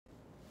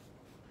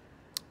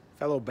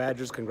Fellow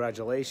Badgers,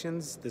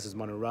 congratulations. This is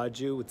Manu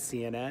Raju with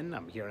CNN.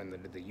 I'm here in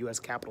the U.S.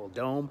 Capitol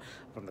Dome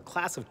from the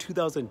class of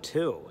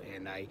 2002,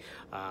 and I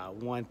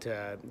want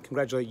to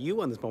congratulate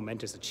you on this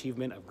momentous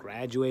achievement of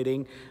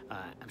graduating.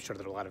 I'm sure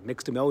there are a lot of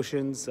mixed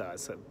emotions.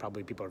 So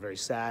probably people are very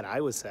sad.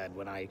 I was sad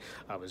when I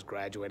was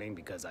graduating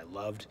because I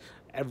loved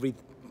every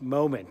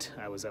moment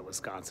I was at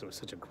Wisconsin. It was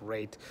such a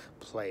great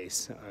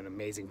place, an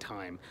amazing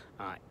time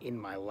in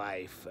my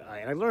life.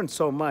 And I learned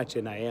so much,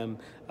 and I am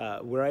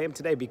where I am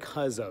today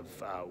because of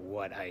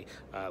what I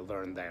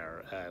learned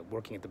there.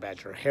 Working at the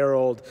Badger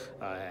Herald,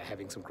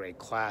 having some great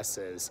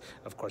classes,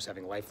 of course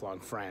having lifelong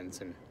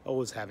friends, and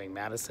always having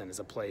Madison as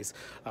a place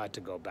to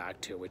go back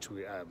to, which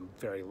I'm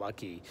very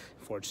lucky,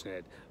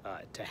 fortunate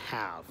to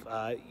have.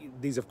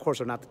 These, of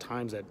course, are not the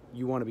times that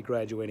you want to be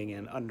graduating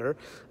in under.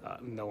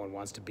 No one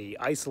wants to be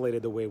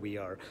isolated the way we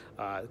are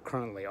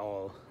currently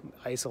all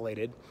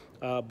isolated,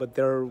 but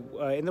there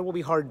will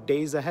be hard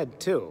days ahead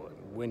too.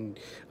 When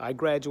I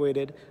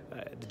graduated,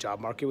 the job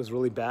market was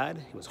really bad.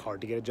 It was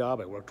hard to get a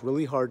job. I worked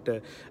really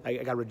hard I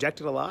got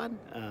rejected a lot.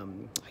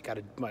 I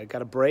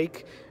got a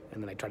break,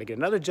 and then I tried to get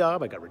another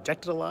job. I got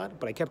rejected a lot,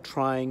 but I kept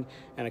trying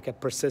and I kept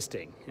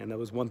persisting. And that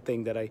was one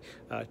thing that I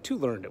too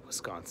learned at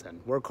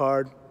Wisconsin. Work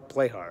hard,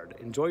 play hard,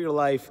 enjoy your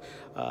life,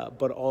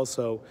 but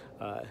also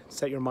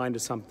set your mind to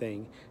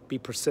something, be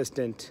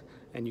persistent,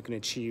 and you can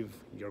achieve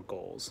your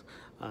goals.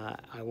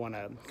 I want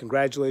to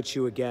congratulate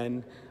you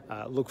again,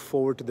 look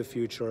forward to the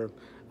future,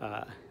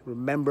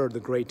 remember the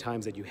great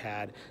times that you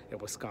had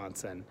at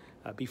Wisconsin,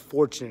 be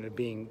fortunate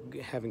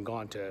of having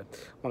gone to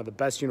one of the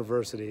best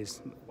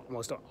universities,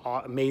 most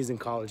amazing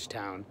college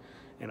town,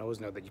 and always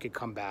know that you could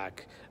come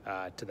back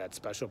to that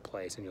special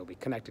place and you'll be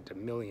connected to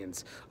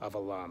millions of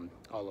alum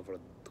all over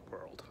the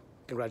world.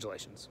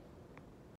 Congratulations.